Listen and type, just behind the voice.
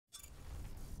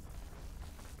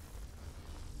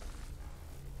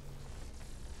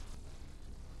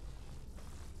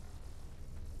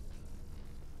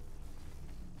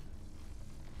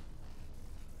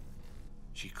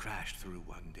She crashed through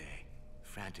one day,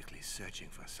 frantically searching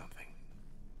for something.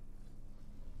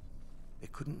 They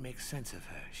couldn't make sense of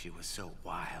her. She was so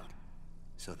wild.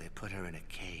 So they put her in a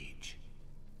cage.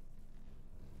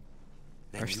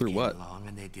 Then you came along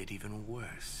and they did even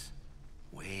worse.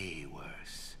 Way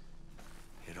worse.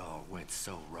 It all went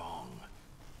so wrong.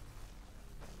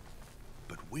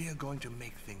 But we're going to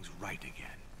make things right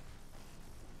again.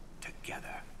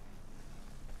 Together.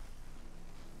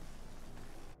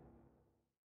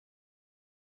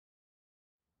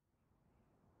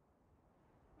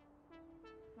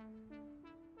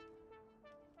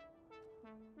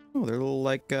 Oh, they're little,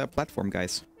 like, platform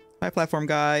guys. Hi, platform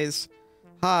guys.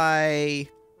 Hi.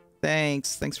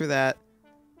 Thanks. Thanks for that.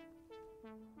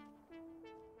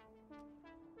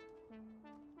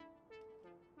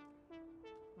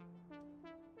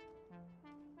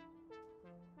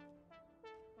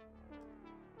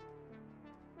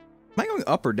 Am I going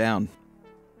up or down?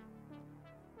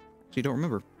 Actually, don't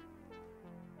remember.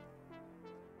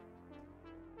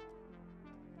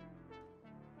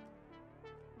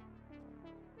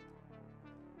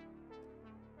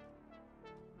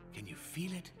 Can you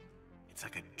feel it? It's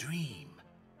like a dream.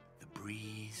 The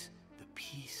breeze, the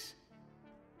peace.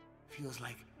 Feels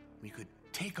like we could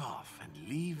take off and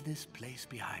leave this place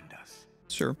behind us.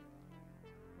 Sure.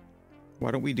 Why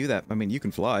don't we do that? I mean, you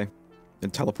can fly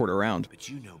and teleport around. But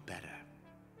you know better.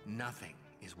 Nothing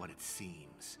is what it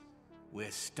seems.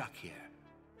 We're stuck here,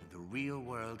 and the real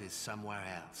world is somewhere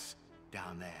else,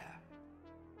 down there.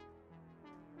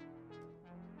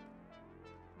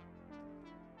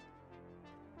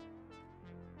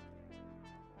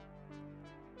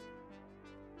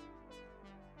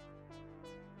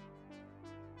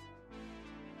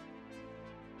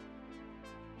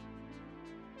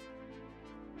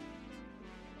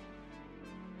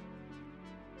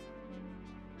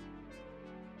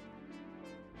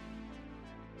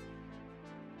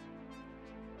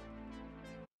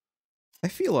 I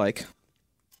feel like...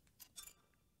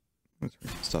 Let's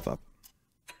bring some stuff up.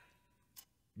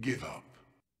 Give up.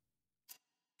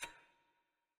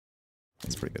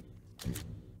 That's pretty good.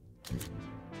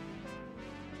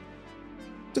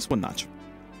 Just one notch.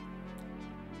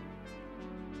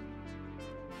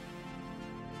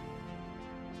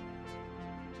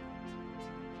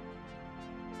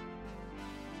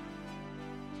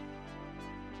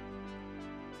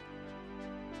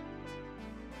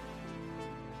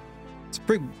 It's a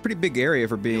pretty big area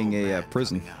for being a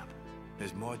prison.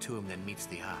 There's more to him than meets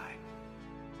the eye.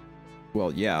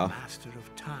 Well, yeah. Master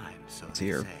of time, so It's they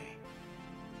here. say.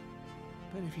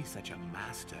 But if he's such a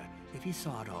master, if he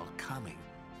saw it all coming,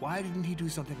 why didn't he do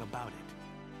something about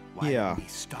it? Why Yeah. didn't he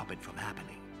stop it from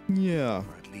happening? Yeah.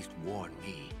 Or at least warn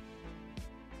me?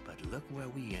 But look where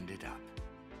we ended up.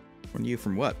 Warn you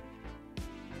from what?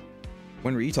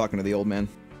 When were you talking to the old man?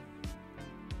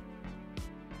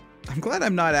 I'm glad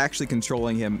I'm not actually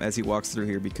controlling him as he walks through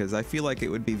here, because I feel like it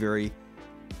would be very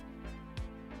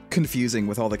confusing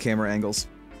with all the camera angles.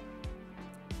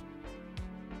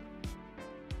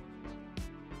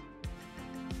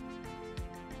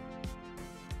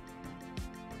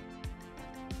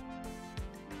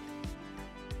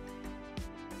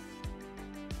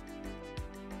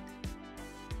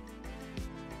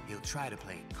 He'll try to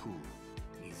play it cool.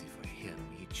 Easy for him,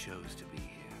 he chose to be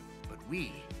here. But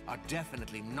we are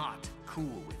definitely not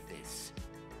cool with this.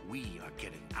 We are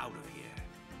getting out of here.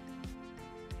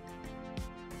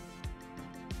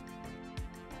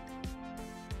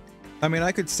 I mean,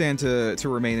 I could stand to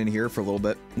remain in here for a little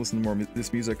bit, listen to more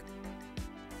this music.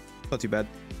 Not too bad.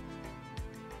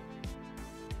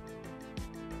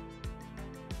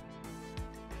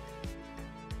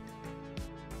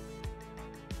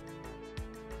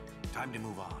 Time to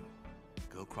move on.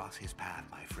 Go cross his path,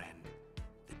 my friend.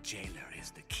 The jailer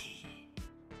is the key.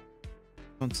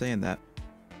 I'm saying that.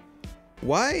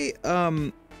 Why,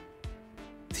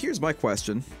 here's my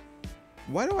question.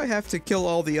 Why do I have to kill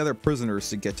all the other prisoners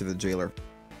to get to the jailer?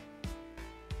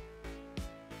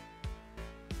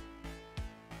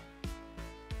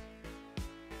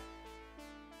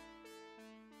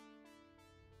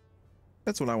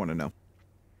 That's what I want to know.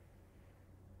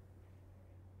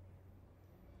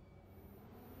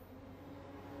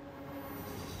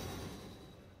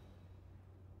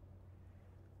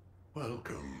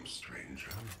 Welcome,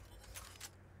 stranger.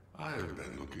 I've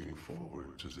been looking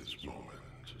forward to this moment.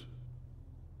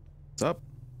 What's up?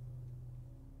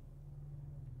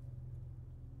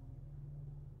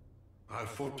 I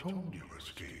foretold your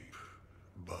escape,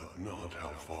 but not how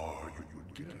far you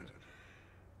would get.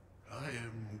 I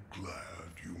am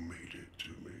glad you made it to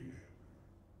me.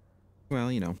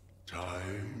 Well, you know.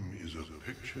 Time is a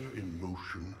picture in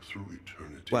motion through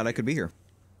eternity. Glad I could be here.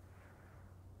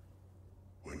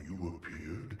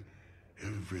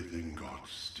 Everything got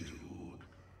still.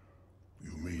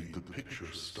 You made the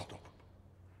picture stop.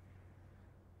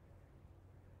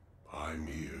 I'm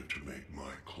here to make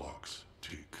my clocks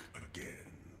tick again.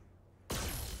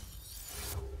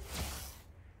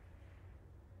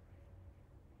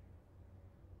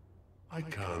 I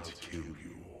can't kill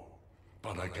you,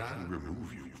 but I can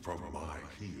remove you from my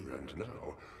here and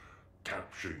now,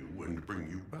 capture you and bring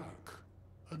you back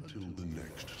until the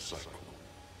next cycle.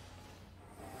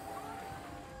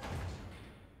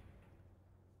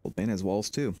 Old man has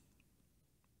walls too.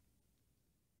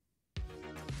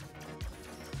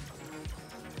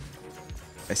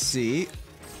 I see.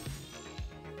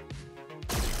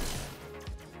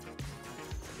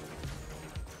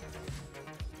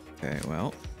 Okay,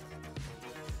 well.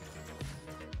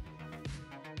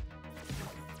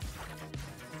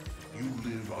 You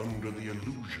live under the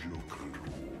illusion of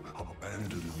control.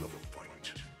 Abandon the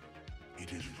fight.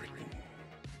 It is written.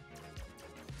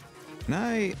 Can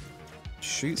I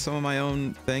shoot some of my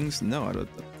own things? No, I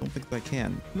don't think I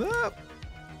can. Ah!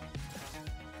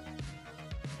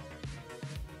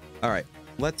 Alright,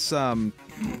 let's,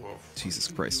 Jesus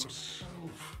Christ.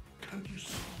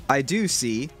 I do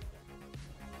see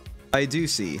that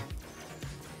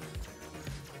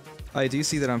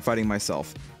I'm fighting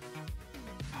myself.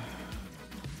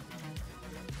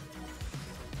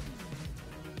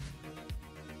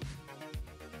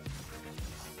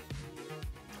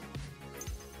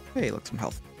 Hey, look, some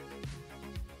health.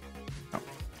 Oh.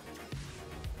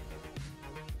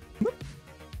 Whoop.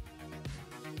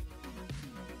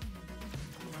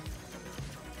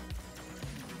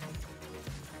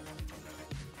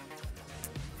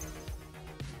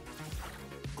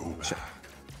 Go back.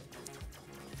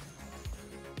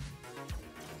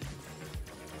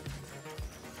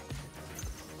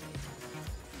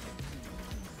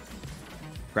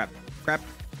 Crap, crap.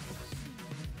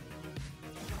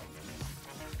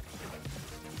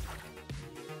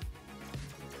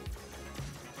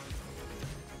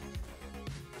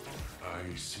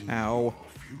 I see Ow. your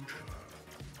future.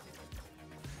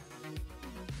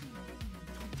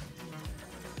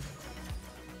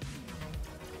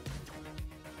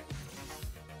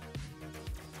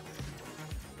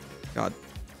 God.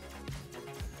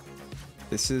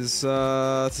 This is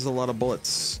a lot of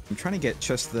bullets. I'm trying to get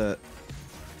just the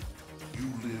You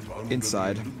live under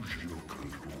inside. the illusion of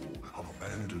control.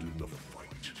 Abandon the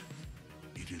fight.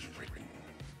 It is written.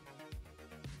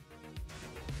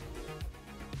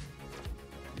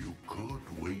 You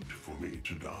could wait for me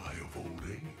to die of old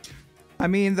age. I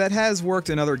mean, that has worked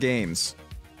in other games.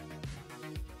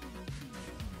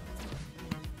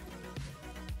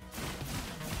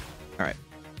 All right.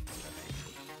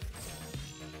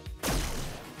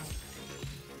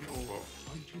 You are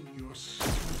fighting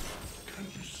yourself. Can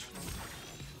you see?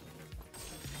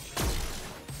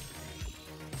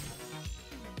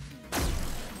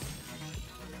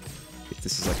 If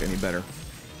this is like any better.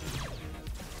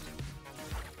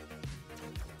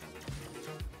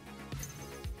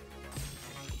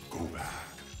 Go back.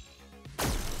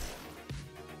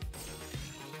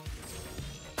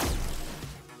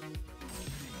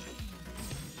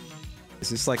 Is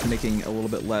this like making a little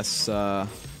bit less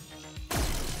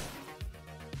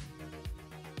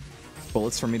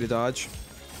bullets for me to dodge?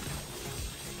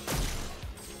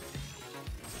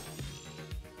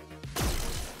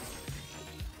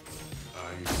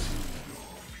 I see your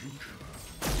future.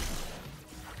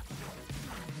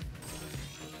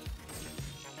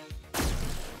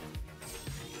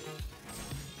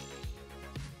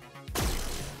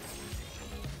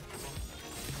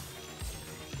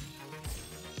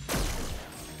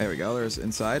 There we go, there's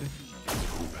inside. Go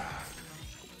back.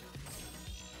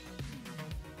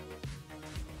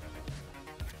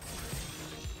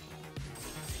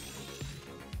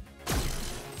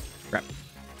 Crap.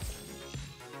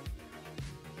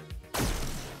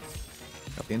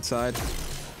 Got the inside.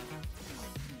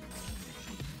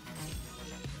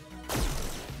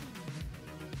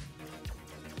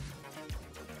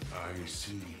 I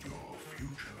see your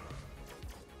future.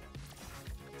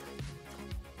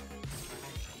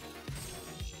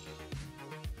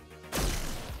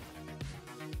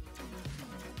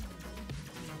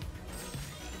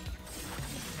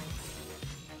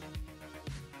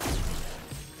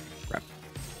 Crap.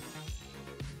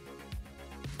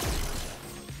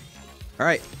 All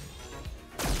right.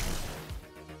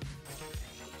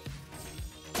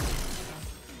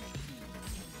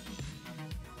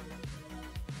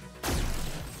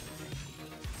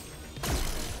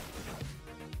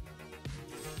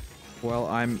 Well,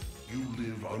 I'm You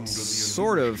live under the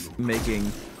sort illusion of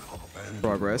making abandon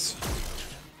progress.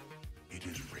 It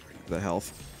is written. The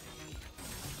health.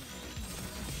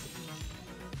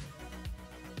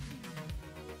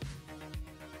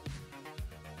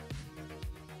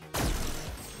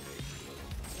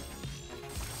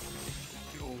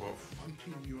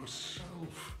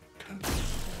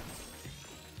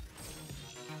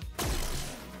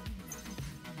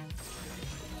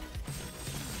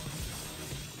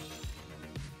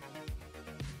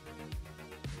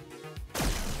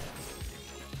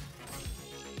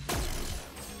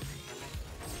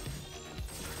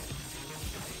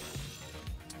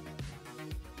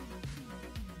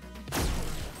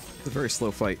 It's a very slow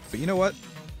fight. But you know what?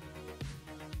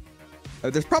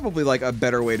 There's probably, like, a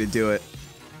better way to do it.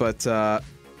 But,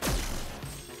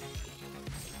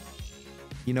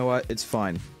 you know what? It's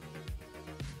fine.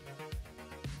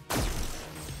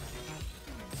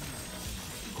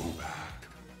 Go back.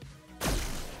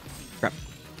 Crap.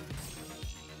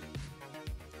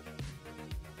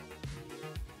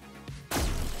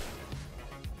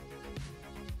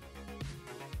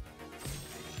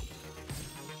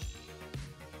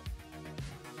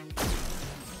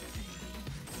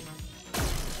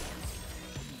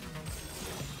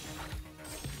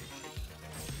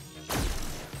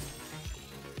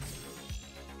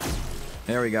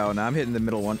 There we go. Now I'm hitting the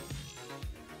middle one.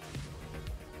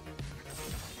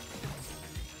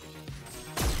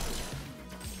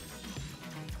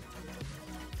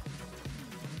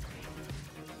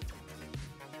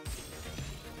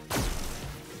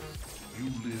 You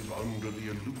live under the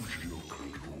illusion of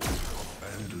control.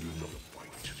 Abandon the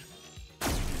fight. It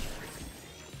is written.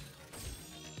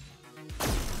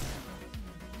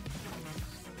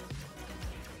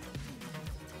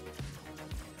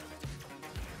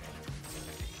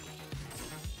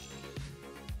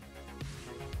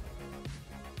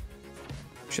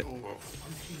 Shit.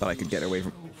 Thought I could get away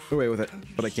with it,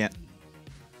 but I can't.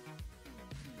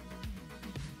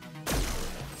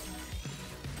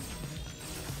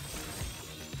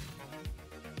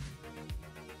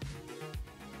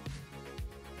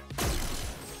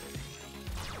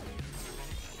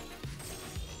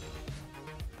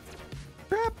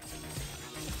 Crap.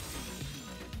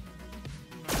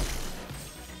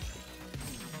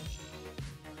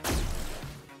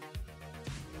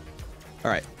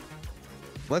 All right.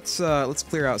 Let's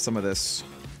clear out some of this.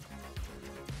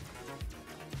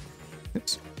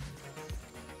 Oops.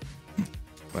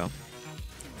 Well.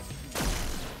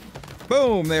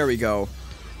 Boom, there we go.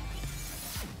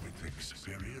 With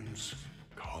experience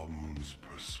comes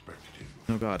perspective.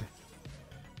 Oh god.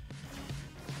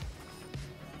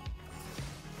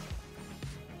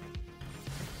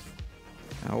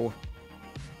 Ow.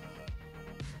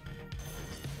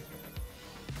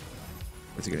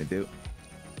 What's he gonna do?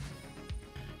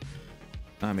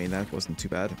 I mean, that wasn't too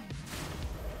bad.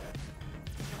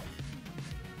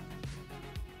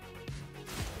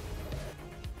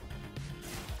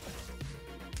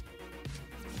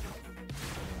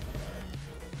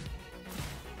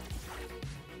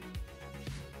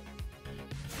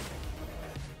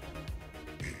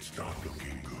 It's not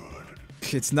looking good.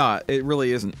 It's not. It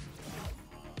really isn't.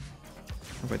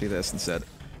 What if I do this instead?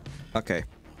 Okay.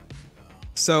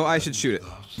 So I should shoot it.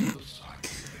 Thus the cycle ends.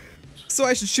 So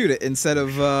I should shoot it instead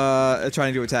of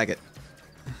trying to attack it.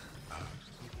 As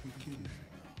the beginning.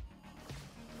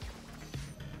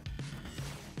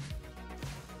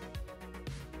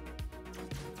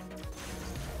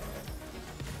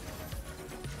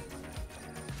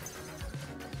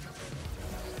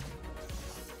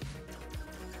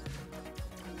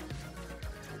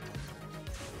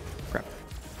 Crap.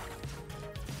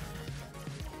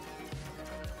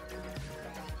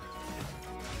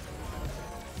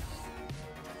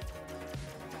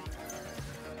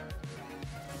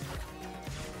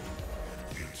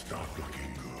 It's not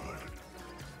looking good.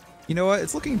 You know what?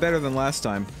 It's looking better than last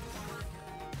time.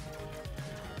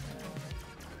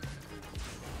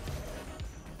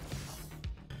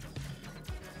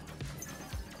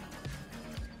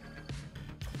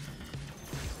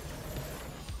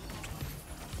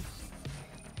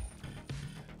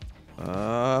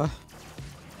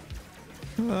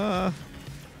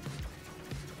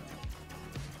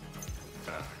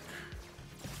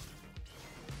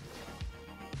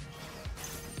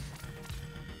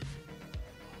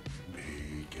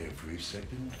 Make every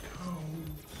second count.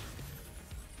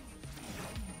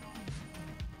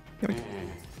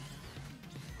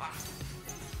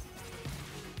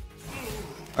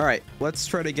 All right, let's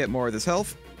try to get more of this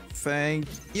health. Thank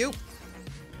you.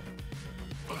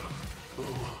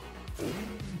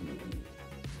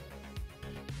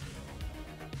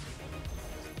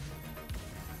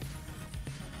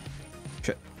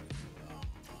 Shit.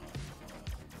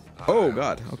 Oh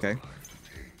god, okay.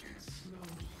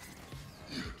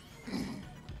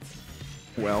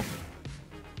 Well,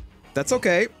 that's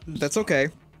okay. That's okay.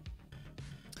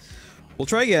 We'll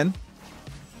try again.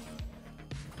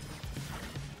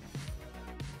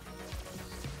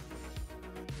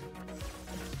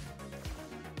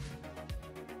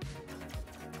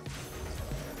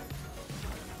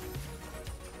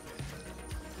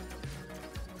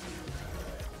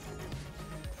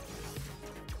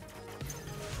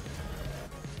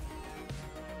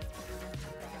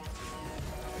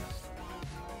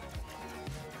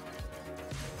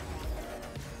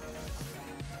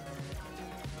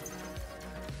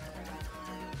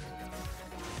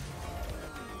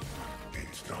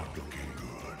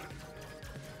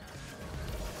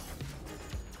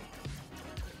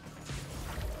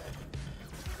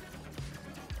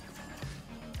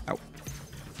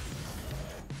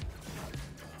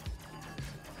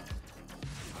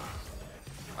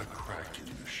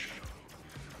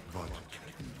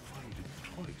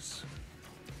 breeze.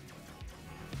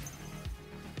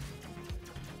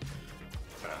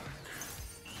 Back.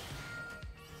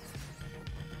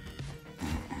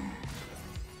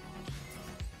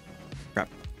 Crap.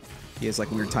 He has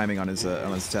like weird timing on his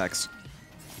attacks.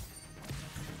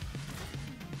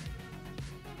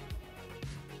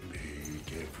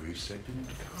 Make every second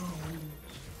count.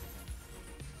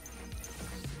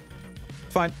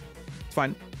 Fine. It's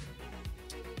fine.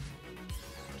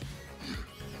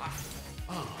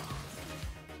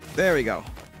 There we go.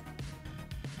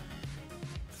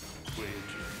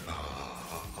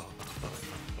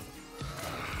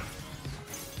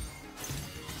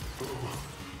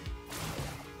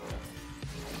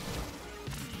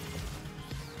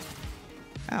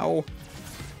 Ow.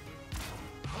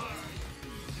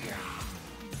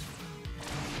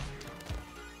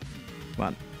 Come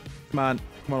on. Come on.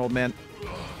 Come on, old man.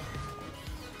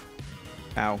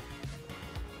 Ow.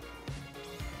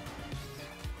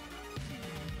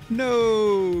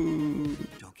 No.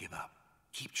 Don't give up.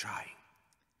 Keep trying.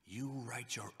 You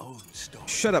write your own story.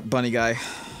 Shut up, bunny guy.